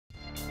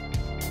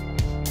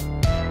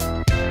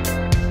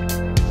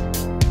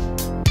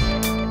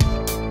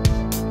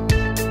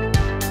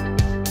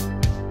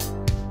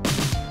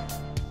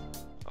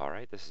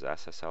this is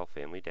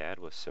SSLFamilyDad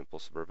with Simple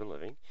Suburban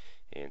Living,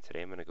 and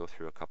today I'm going to go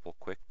through a couple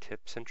quick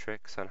tips and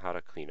tricks on how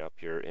to clean up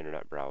your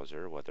internet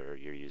browser, whether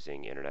you're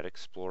using Internet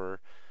Explorer,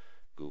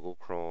 Google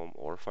Chrome,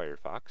 or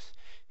Firefox.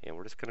 And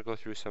we're just going to go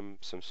through some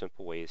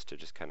simple ways to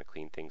just kind of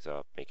clean things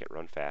up, make it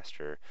run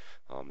faster.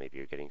 Maybe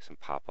you're getting some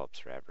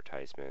pop-ups or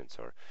advertisements,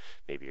 or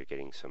maybe you're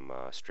getting some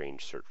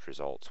strange search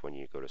results when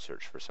you go to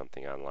search for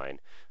something online.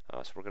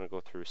 So we're going to go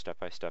through step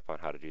by step on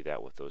how to do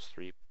that with those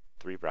three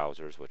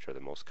browsers, which are the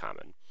most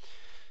common.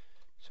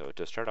 So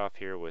to start off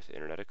here with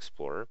Internet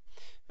Explorer,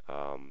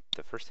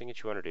 the first thing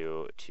that you want to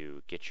do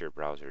to get your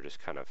browser just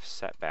kind of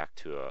set back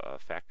to a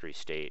factory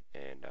state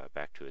and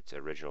back to its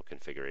original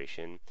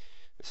configuration.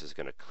 This is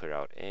going to clear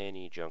out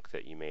any junk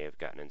that you may have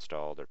gotten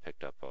installed or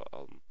picked up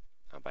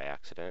by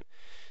accident.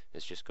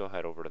 Is just go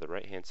ahead over to the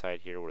right hand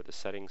side here where the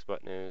settings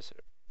button is.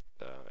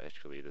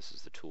 Actually, this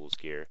is the tools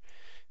gear,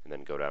 and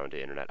then go down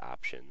to Internet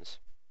Options.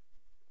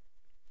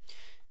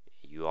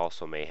 You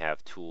also may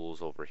have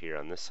tools over here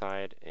on this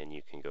side, and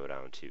you can go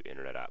down to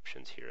Internet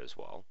Options here as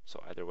well.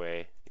 So either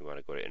way, you want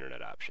to go to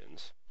Internet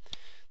Options.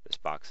 This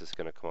box is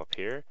going to come up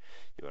here.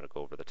 You want to go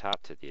over the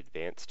top to the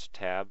Advanced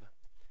tab,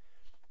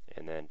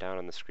 and then down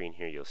on the screen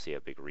here you'll see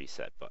a big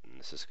reset button.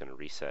 This is going to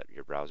reset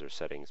your browser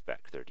settings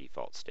back to their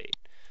default state.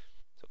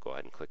 So go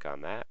ahead and click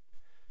on that.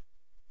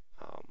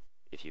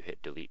 If you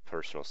hit delete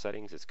personal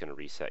settings, it's going to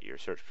reset your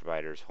search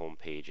providers, home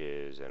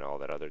pages, and all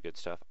that other good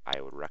stuff.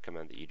 I would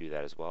recommend that you do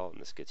that as well, and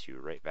this gets you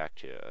right back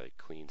to a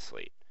clean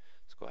slate.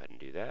 Let's go ahead and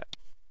do that.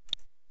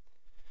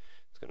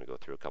 It's going to go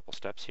through a couple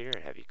steps here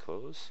and have you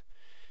close,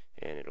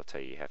 and it'll tell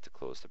you have to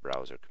close the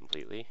browser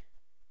completely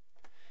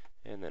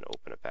and then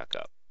open it back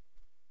up.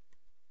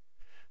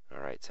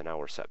 Alright, so now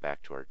we're set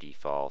back to our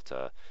default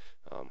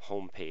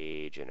home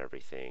page and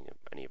everything.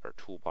 Any of our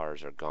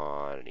toolbars are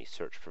gone, any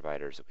search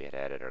providers that we had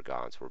added are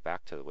gone, so we're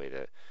back to the way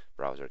the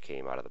browser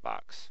came out of the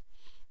box.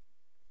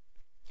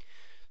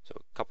 So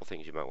a couple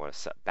things you might want to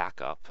set back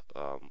up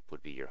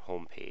would be your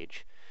home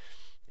page,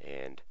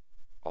 and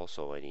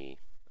also any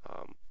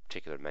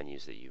particular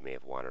menus that you may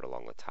have wanted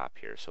along the top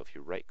here. So if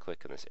you right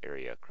click in this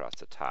area across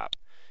the top,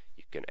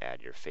 you can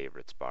add your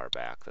favorites bar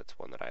back. That's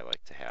one that I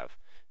like to have,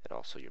 and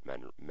also your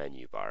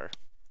menu bar.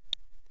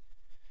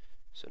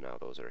 So now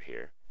those are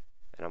here.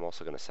 And I'm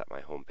also going to set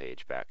my home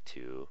page back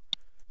to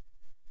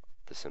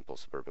the Simple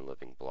Suburban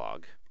Living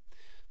blog.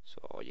 So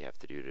all you have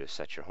to do to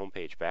set your home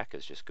page back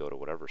is just go to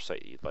whatever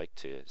site you'd like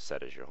to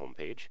set as your home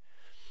page,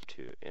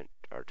 to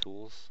our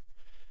tools,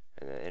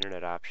 and then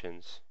Internet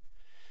Options,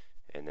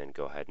 and then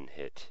go ahead and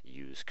hit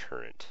Use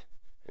Current.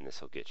 And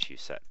this will get you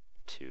set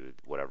to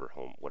whatever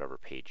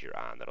page you're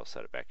on. That'll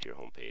set it back to your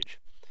home page.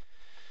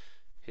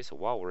 Okay, so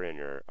while we're in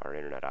our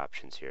Internet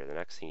Options here, the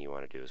next thing you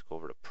want to do is go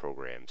over to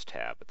Programs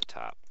tab at the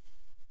top.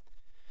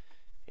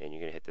 And you're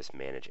going to hit this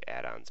Manage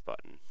Add-ons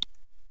button.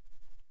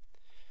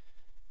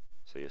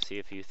 So you'll see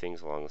a few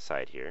things along the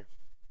side here.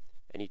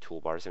 Any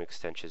toolbars and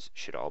extensions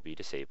should all be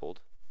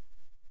disabled.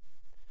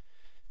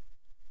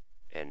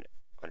 And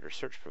under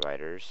Search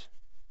Providers,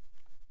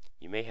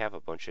 you may have a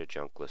bunch of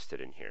junk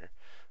listed in here.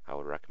 I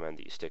would recommend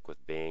that you stick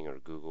with Bing or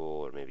Google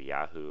or maybe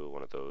Yahoo,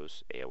 one of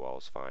those. AOL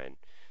is fine.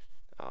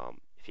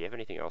 If you have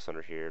anything else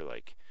under here,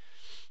 like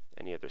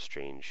any other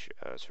strange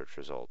search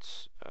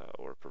results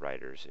or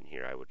providers in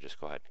here, I would just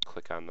go ahead and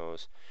click on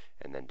those,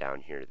 and then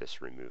down here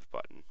this remove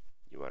button.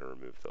 You want to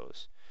remove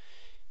those.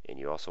 And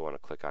you also want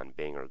to click on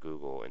Bing or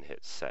Google and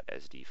hit set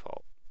as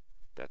default.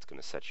 That's going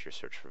to set your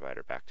search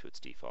provider back to its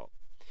default.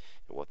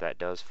 And what that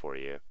does for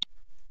you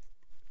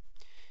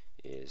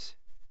is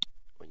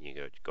when you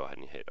go ahead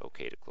and hit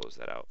OK to close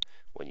that out.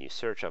 When you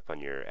search up on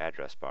your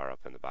address bar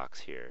up in the box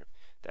here,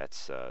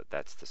 that's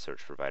the search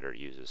provider it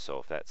uses. So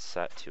if that's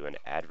set to an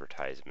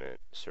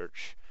advertisement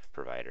search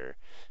provider,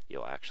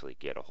 you'll actually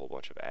get a whole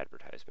bunch of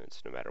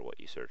advertisements no matter what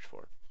you search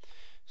for.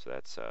 So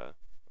that's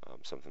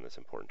something that's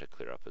important to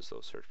clear up, is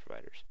those search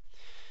providers.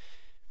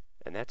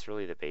 And that's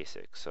really the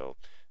basics. So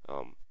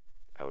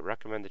I would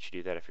recommend that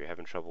you do that if you're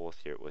having trouble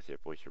with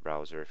your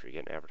browser, if you're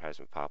getting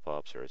advertisement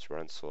pop-ups or it's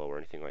run slow or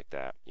anything like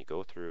that. You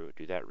go through,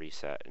 do that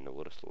reset, and a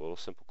little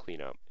simple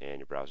cleanup, and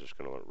your browser's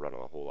going to run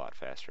a whole lot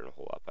faster and a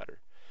whole lot better.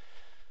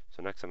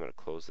 So next I'm going to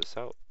close this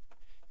out,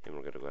 and we're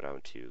going to go down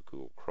to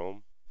Google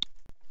Chrome.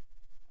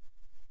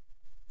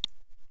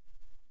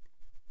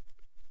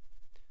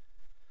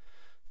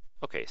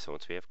 Okay, so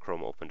once we have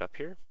Chrome opened up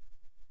here,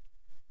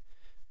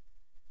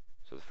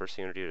 so the first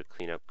thing I'm going to do to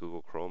clean up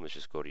Google Chrome is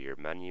just go to your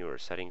menu or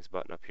settings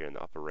button up here in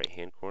the upper right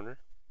hand corner,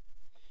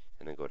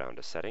 and then go down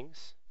to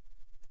settings.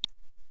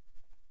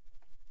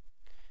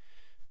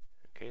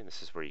 Okay, and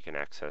this is where you can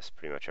access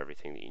pretty much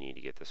everything that you need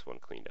to get this one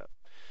cleaned up.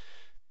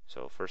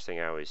 So first thing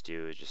I always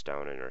do is just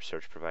down in our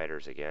search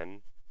providers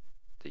again,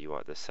 that you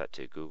want this set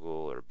to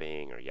Google or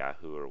Bing or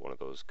Yahoo or one of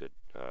those good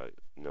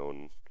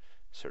known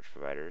search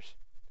providers.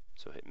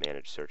 So hit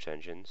Manage Search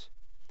Engines,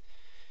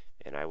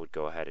 and I would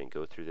go ahead and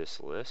go through this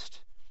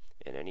list,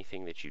 and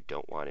anything that you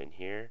don't want in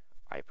here,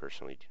 I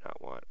personally do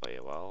not want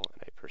AOL,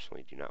 and I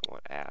personally do not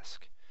want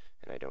Ask,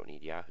 and I don't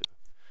need Yahoo.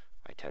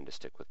 I tend to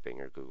stick with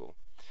Bing or Google.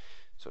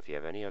 So if you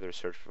have any other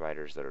search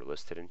providers that are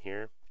listed in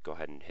here, go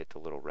ahead and hit the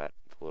little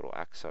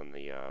X on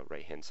the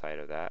right hand side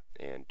of that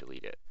and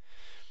delete it.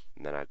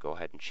 And then I'd go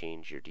ahead and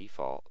change your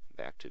default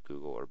back to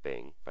Google or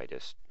Bing by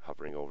just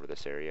hovering over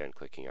this area and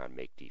clicking on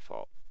Make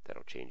Default.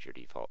 That'll change your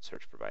default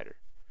search provider.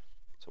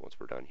 So once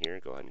we're done here,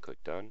 go ahead and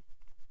click Done.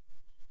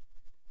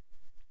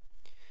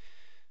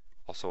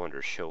 Also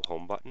under Show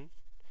Home button,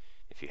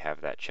 if you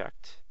have that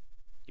checked,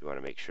 you want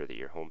to make sure that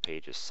your home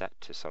page is set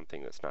to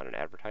something that's not an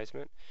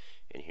advertisement.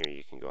 And here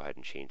you can go ahead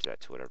and change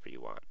that to whatever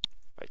you want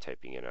by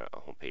typing in a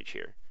home page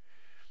here.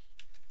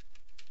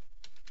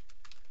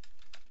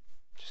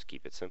 Just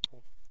keep it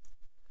simple.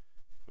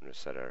 I'm going to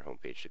set our home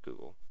page to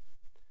Google.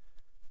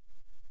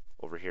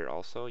 Over here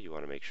also, you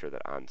want to make sure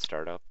that on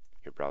startup,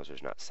 your browser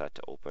is not set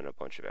to open a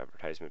bunch of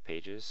advertisement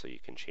pages, so you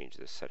can change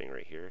this setting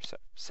right here,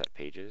 set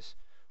pages,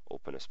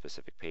 open a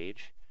specific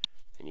page,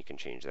 and you can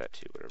change that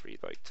to whatever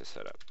you'd like to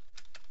set up.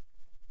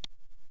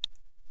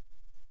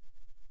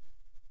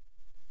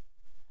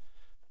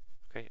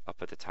 Okay, up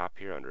at the top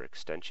here under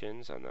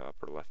extensions on the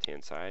upper left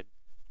hand side,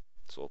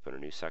 let's open a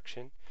new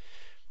section.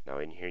 Now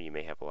in here you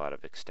may have a lot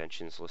of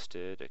extensions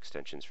listed,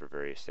 extensions for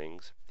various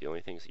things. The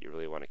only things that you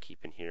really want to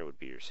keep in here would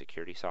be your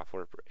security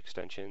software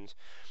extensions,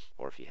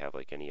 or if you have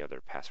like any other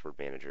password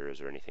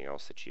managers or anything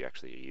else that you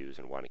actually use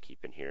and want to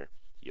keep in here,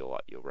 you'll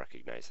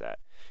recognize that.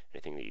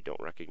 Anything that you don't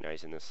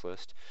recognize in this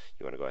list,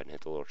 you want to go ahead and hit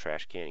the little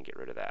trash can and get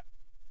rid of that.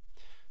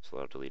 So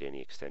that'll delete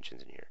any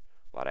extensions in here.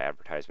 A lot of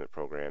advertisement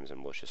programs and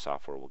malicious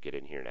software will get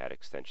in here and add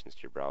extensions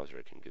to your browser.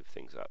 It can goof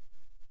things up.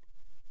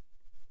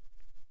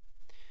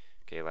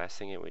 Okay, last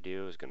thing that we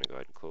do is going to go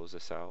ahead and close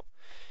this out.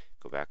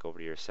 Go back over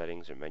to your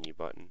settings or menu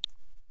button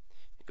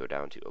and go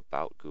down to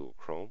About Google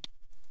Chrome.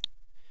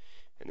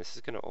 And this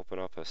is going to open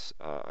up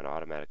an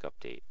automatic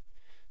update.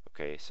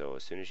 Okay, so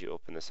as soon as you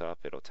open this up,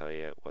 it'll tell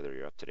you whether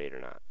you're up to date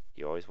or not.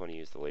 You always want to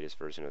use the latest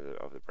version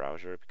of the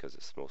browser because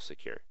it's most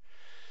secure.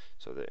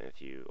 So that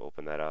if you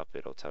open that up,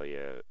 it'll tell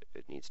you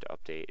it needs to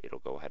update. It'll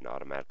go ahead and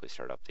automatically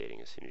start updating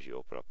as soon as you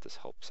open up this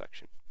help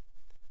section.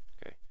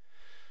 Okay.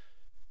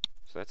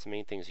 So that's the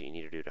main things that you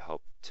need to do to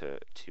help to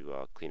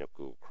clean up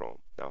Google Chrome.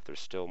 Now, if there's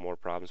still more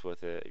problems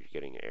with it, if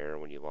you're getting an error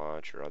when you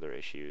launch or other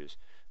issues,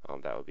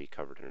 that will be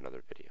covered in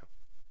another video.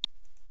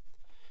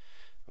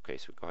 Okay,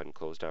 so we go ahead and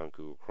close down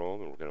Google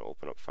Chrome, and we're going to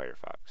open up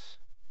Firefox.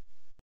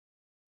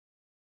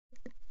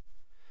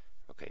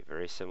 Okay,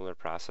 very similar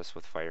process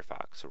with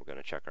Firefox. So we're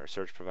going to check our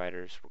search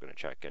providers, we're going to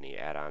check any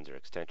add-ons or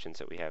extensions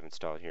that we have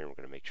installed here, and we're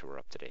going to make sure we're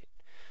up to date.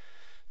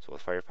 So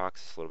with Firefox,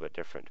 it's a little bit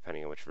different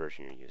depending on which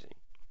version you're using.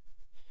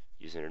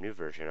 Using a new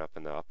version, up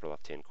in the upper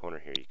left-hand corner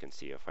here, you can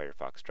see a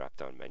Firefox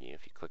drop-down menu.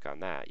 If you click on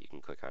that, you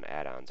can click on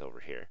add-ons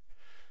over here.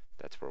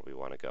 That's where we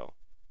want to go.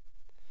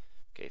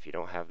 Okay, if you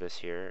don't have this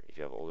here, if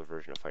you have an older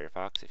version of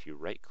Firefox, if you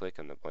right-click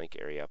on the blank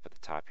area up at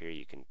the top here,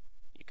 you can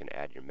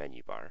add your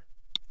menu bar.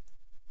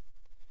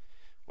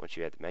 Once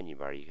you add the menu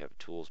bar, you have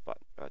a tools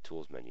button,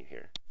 tools menu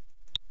here,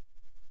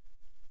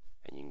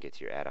 and you can get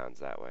to your add-ons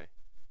that way.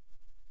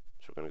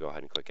 So we're going to go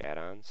ahead and click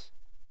add-ons.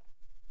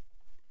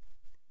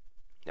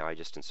 Now I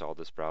just installed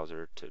this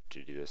browser to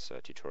do this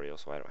tutorial,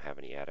 so I don't have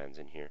any add-ons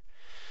in here.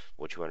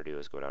 What you want to do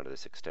is go down to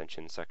this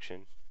extension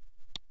section,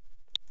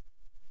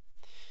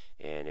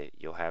 and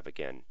you'll have,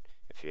 again,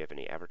 if you have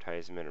any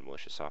advertisement or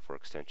malicious software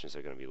extensions,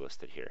 they're going to be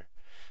listed here.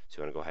 So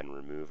you want to go ahead and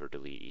remove or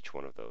delete each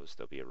one of those.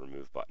 There'll be a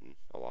remove button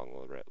along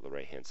the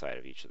right-hand side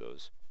of each of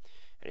those.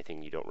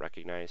 Anything you don't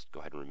recognize,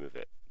 go ahead and remove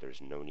it.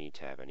 There's no need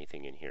to have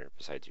anything in here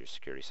besides your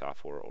security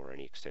software or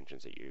any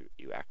extensions that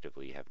you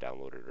actively have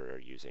downloaded or are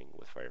using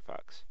with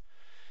Firefox.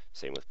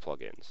 Same with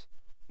plugins.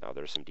 Now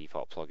there's some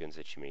default plugins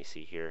that you may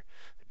see here.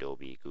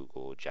 Adobe,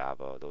 Google,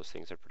 Java, those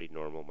things are pretty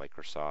normal.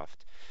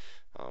 Microsoft,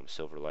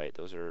 Silverlight,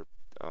 those are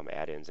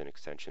add-ins and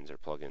extensions or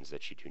plugins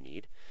that you do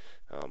need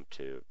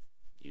to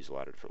use a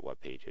lot of different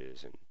web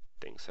pages and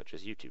things such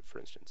as YouTube, for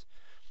instance.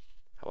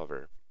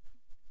 However,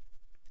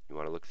 you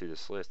want to look through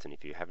this list, and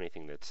if you have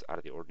anything that's out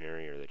of the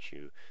ordinary or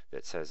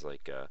that says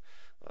like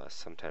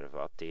some kind of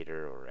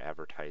updater or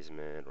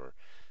advertisement or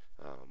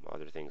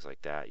other things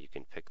like that, you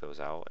can pick those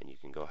out and you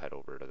can go ahead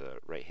over to the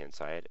right hand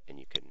side and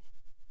you can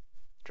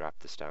drop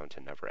this down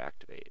to never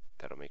activate.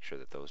 That'll make sure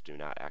that those do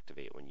not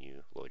activate when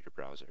you load your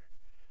browser.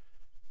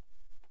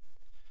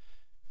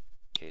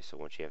 Okay, so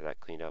once you have that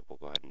cleaned up, we'll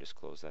go ahead and just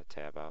close that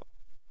tab out.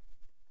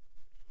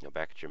 Now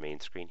back at your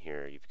main screen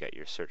here, you've got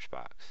your search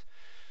box.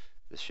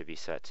 This should be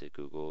set to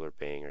Google or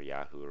Bing or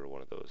Yahoo or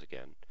one of those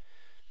again.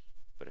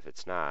 But if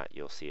it's not,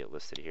 you'll see it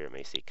listed here. It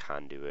may say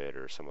Conduit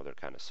or some other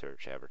kind of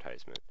search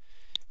advertisement.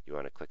 You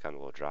want to click on the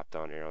little drop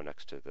down arrow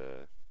next to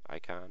the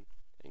icon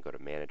and go to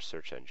Manage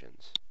Search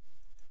Engines.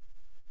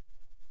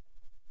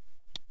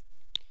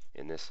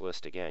 In this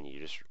list, again,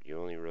 you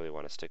only really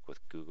want to stick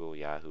with Google,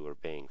 Yahoo, or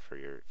Bing for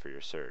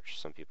your search.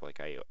 Some people like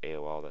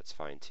AOL, that's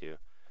fine too.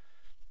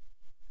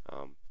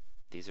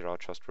 These are all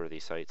trustworthy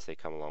sites. They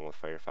come along with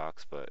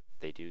Firefox, but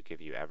they do give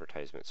you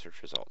advertisement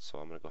search results. So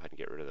I'm going to go ahead and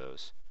get rid of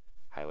those.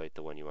 Highlight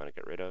the one you want to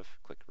get rid of,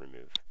 click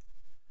Remove.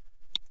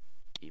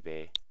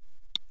 eBay,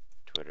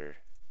 Twitter,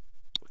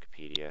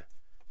 Wikipedia,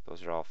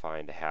 Those are all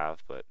fine to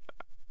have, but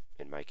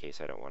in my case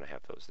I don't want to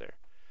have those there.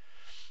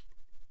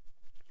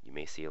 You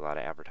may see a lot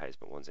of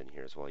advertisement ones in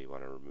here as well. You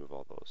want to remove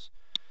all those.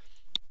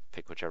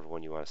 Pick whichever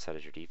one you want to set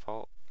as your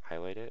default,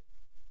 highlight it,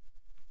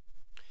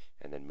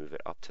 and then move it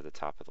up to the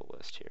top of the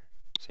list here.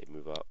 Say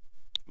move up,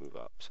 move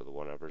up. So the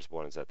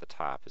one is at the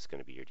top is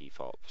going to be your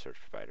default search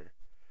provider.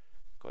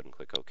 Go ahead and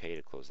click OK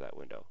to close that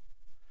window.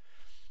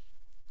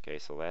 Okay,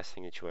 so the last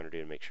thing that you want to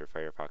do to make sure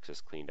Firefox is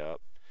cleaned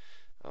up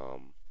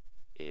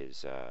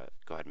is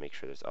go ahead and make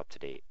sure that it's up to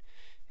date.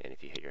 And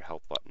if you hit your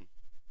Help button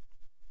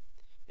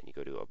and you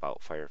go to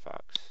About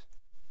Firefox,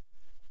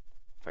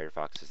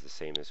 Firefox is the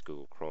same as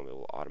Google Chrome. It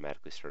will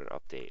automatically start an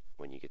update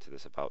when you get to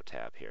this About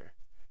tab here,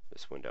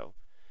 this window.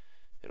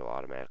 It'll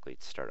automatically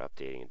start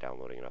updating and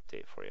downloading an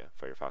update for you.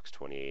 Firefox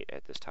 28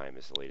 at this time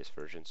is the latest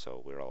version,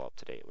 so we're all up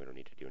to date. We don't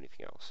need to do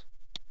anything else.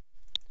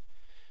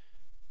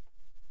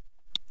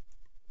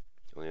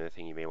 The only other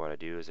thing you may want to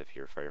do is if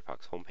your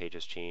Firefox homepage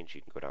has changed,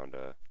 you can go down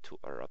to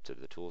up to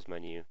the Tools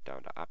menu,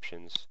 down to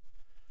Options,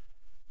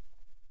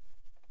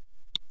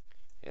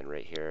 and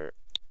right here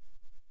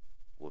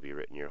will be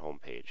written your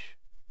homepage.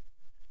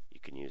 You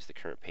can use the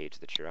current page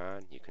that you're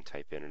on. You can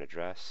type in an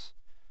address,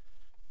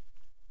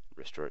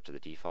 restore it to the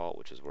default,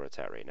 which is where it's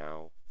at right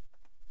now,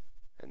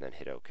 and then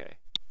hit OK.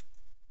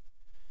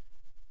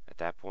 At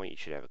that point, you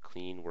should have a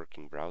clean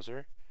working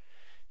browser,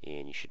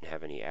 and you shouldn't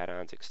have any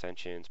add-ons,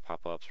 extensions,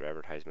 pop-ups, or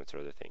advertisements or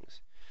other things.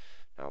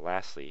 Now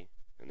lastly,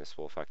 and this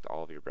will affect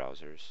all of your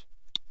browsers,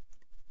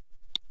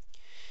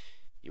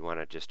 you want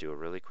to just do a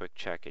really quick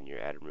check in your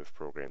Add and Remove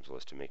Programs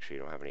list to make sure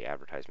you don't have any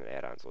advertisement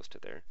add-ons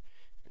listed there.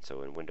 And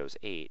so in Windows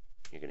 8,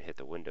 you're going to hit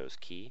the Windows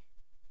key,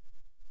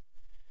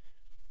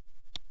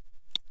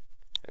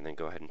 and then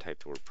go ahead and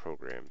type the word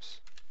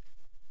Programs.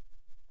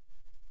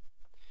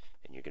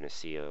 And you're going to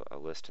see a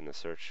list in the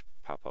search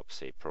pop up,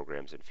 say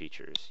Programs and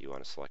Features. You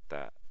want to select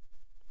that.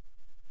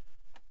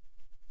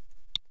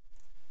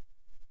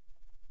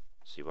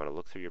 So you want to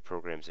look through your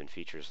Programs and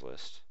Features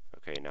list.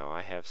 Okay, now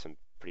I have some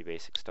pretty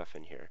basic stuff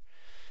in here.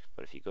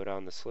 But if you go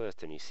down this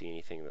list and you see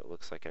anything that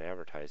looks like an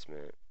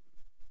advertisement,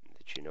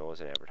 that you know is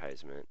an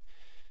advertisement,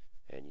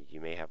 and you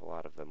may have a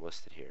lot of them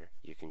listed here,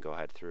 you can go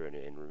ahead through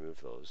and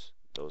remove those.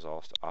 Those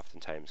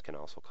oftentimes can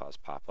also cause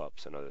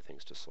pop-ups and other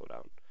things to slow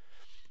down.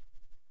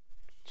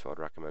 So I'd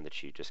recommend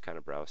that you just kind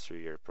of browse through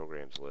your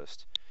programs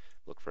list,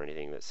 look for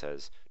anything that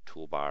says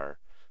toolbar,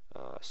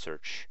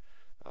 search,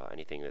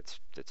 anything that's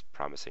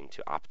promising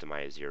to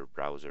optimize your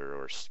browser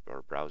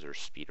or browser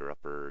speeder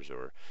uppers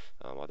or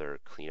other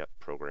cleanup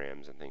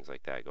programs and things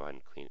like that. Go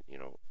ahead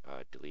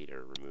and delete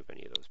or remove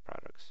any of those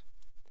products.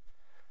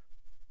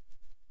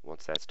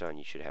 Once that's done,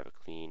 you should have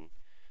a clean,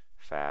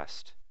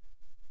 fast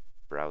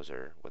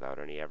browser without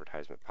any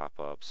advertisement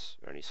pop-ups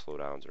or any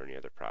slowdowns or any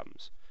other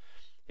problems.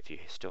 If you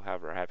still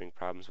are having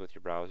problems with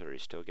your browser, or you're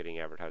still getting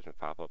advertisement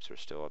pop-ups or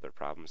still other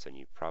problems, then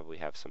you probably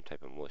have some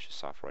type of malicious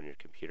software on your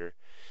computer,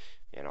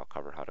 and I'll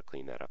cover how to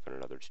clean that up in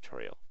another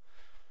tutorial.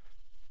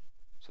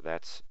 So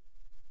that's,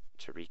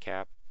 to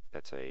recap,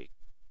 that's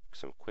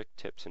some quick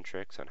tips and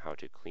tricks on how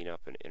to clean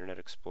up an Internet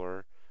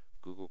Explorer,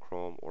 Google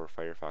Chrome, or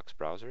Firefox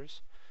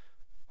browsers.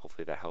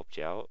 Hopefully that helped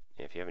you out.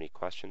 And if you have any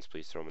questions,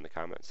 please throw them in the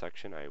comment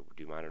section. I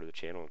do monitor the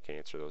channel and can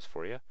answer those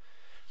for you.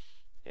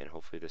 And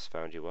hopefully this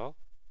found you well.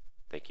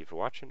 Thank you for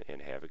watching,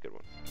 and have a good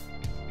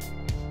one.